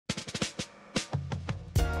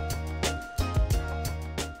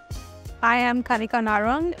I am Kanika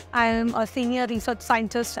Narang. I am a senior research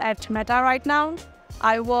scientist at Meta right now.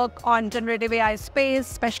 I work on generative AI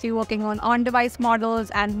space, especially working on-device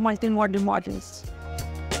models and multimodal models.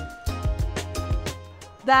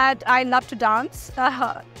 That I love to dance,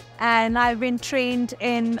 and I've been trained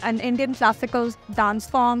in an Indian classical dance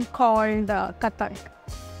form called Kathak.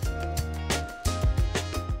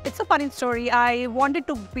 It's a funny story. I wanted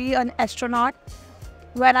to be an astronaut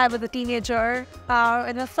when I was a teenager.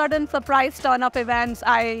 In a sudden surprise turn of events,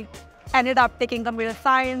 I ended up taking computer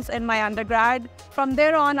science in my undergrad. From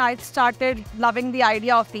there on, I started loving the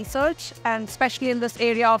idea of research, and especially in this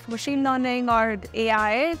area of machine learning or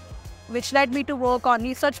AI, which led me to work on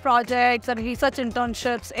research projects and research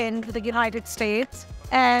internships in the United States.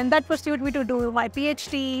 And that pursued me to do my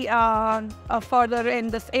PhD further in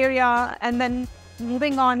this area. And then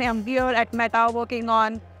moving on, I'm here at Meta working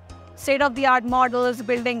on state-of-the-art models,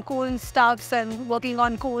 building cool stuffs, and working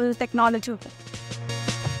on cool technology.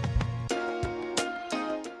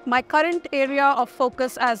 My current area of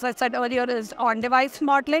focus, as I said earlier, is on-device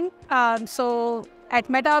modeling. So at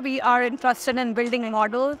Meta, we are interested in building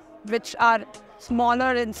models which are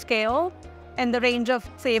smaller in scale, in the range of,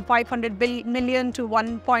 say, 500 million to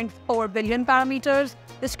 1.4 billion parameters.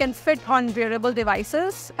 This can fit on wearable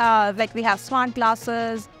devices, like we have smart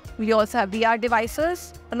glasses. We also have VR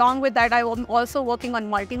devices. Along with that, I'm also working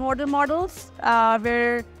on multimodal models,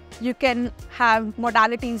 where you can have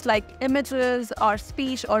modalities like images or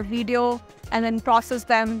speech or video, and then process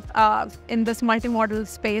them in this multimodal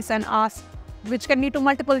space and ask, which can lead to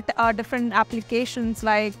multiple different applications,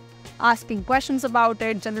 like asking questions about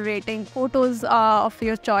it, generating photos of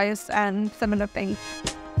your choice, and similar things.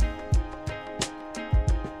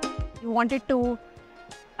 We wanted to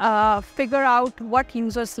figure out what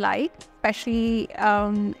users like, especially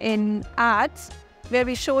in ads, where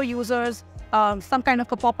we show users some kind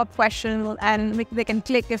of a pop-up question, and they can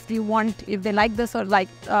click if they like this or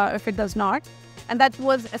if it does not. And that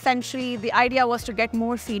was essentially, the idea was to get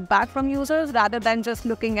more feedback from users rather than just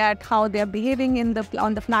looking at how they're behaving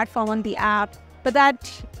on the platform, on the app. But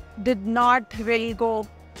that did not really go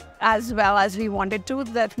as well as we wanted to.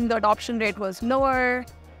 The adoption rate was lower.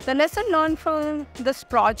 The lesson learned from this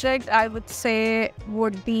project, I would say,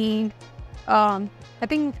 would be, I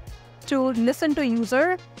think, to listen to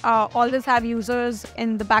user. Always have users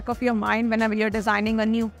in the back of your mind whenever you're designing a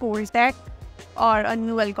new course deck or a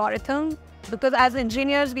new algorithm. Because as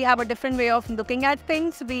engineers, we have a different way of looking at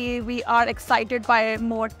things. We are excited by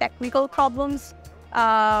more technical problems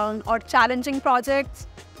or challenging projects,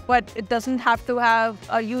 but it doesn't have to have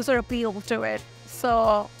a user appeal to it.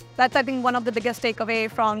 So that's, I think, one of the biggest takeaway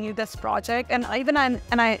from this project. And even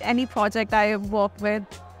any project I work with,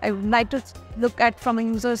 I would like to look at from a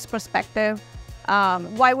user's perspective.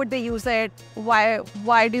 Why would they use it?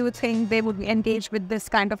 Why do you think they would engage with this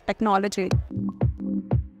kind of technology?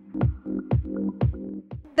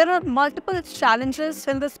 There are multiple challenges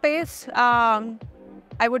in this space.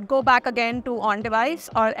 I would go back again to on-device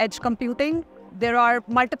or edge computing. There are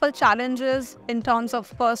multiple challenges in terms of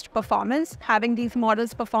first performance, having these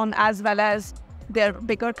models perform as well as their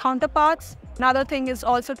bigger counterparts. Another thing is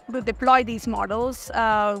also to deploy these models.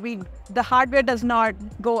 The hardware does not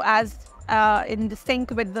go as in sync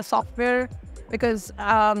with the software, because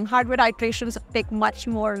hardware iterations take much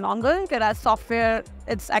more longer, whereas software,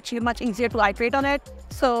 it's actually much easier to iterate on it.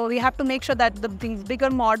 So we have to make sure that these bigger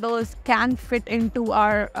models can fit into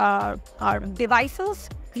our devices,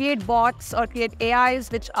 create bots or create AIs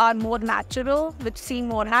which are more natural, which seem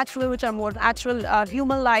more natural, which are more natural,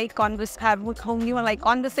 human-like, have human-like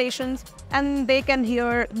conversations, and they can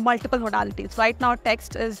hear multiple modalities. Right now,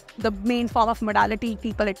 text is the main form of modality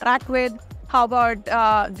people interact with. How about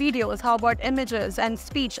videos? How about images and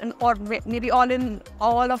speech, or maybe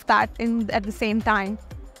all of that at the same time?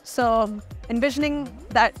 So envisioning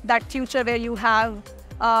that future where you have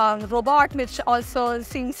a robot which also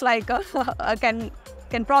seems like can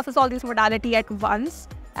process all these modality at once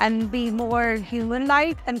and be more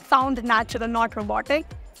human-like and sound natural, not robotic.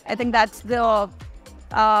 I think that's the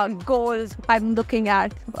goals I'm looking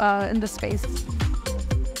at in this space.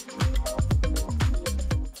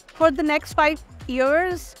 For the next 5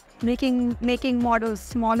 years, making models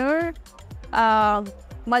smaller,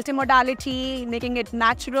 multimodality, making it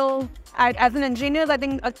natural. As an engineer, I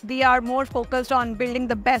think we are more focused on building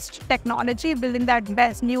the best technology, building that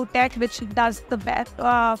best new tech which does the best,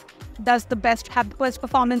 have the best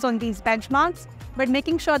performance on these benchmarks, but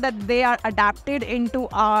making sure that they are adapted into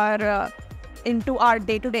our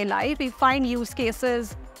day-to-day life. We find use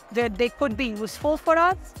cases that they could be useful for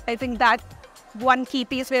us. I think that one key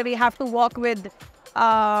piece where we have to work with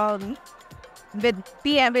with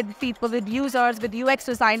with people, with users, with UX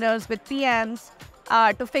designers, with PMs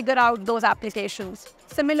to figure out those applications.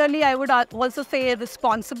 Similarly, I would also say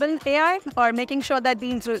responsible AI, or making sure that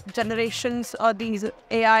these generations or these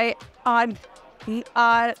AI are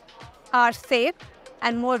are safe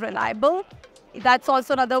and more reliable. That's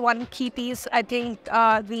also another one key piece I think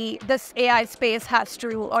this AI space has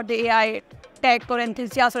to, or the AI tech or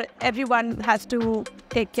enthusiasts, or everyone has to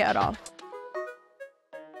take care of.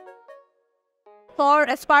 For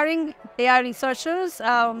aspiring AI researchers,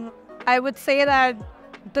 I would say that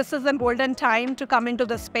this is a golden time to come into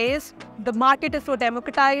the space. The market is so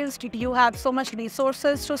democratized. You have so much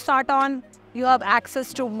resources to start on. You have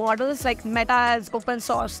access to models, like Meta has open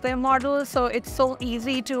sourced their models, so it's so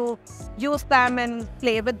easy to use them and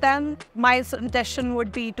play with them. My suggestion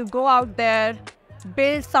would be to go out there,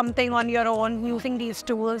 build something on your own using these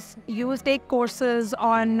tools. Take courses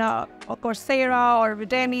on Coursera or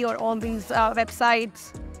Udemy or all these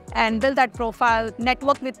websites, and build that profile,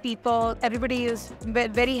 network with people. Everybody is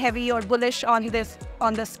very heavy or bullish on this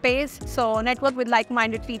space. So network with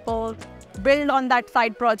like-minded people, build on that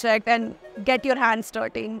side project, and get your hands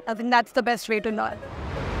dirty. I think that's the best way to learn.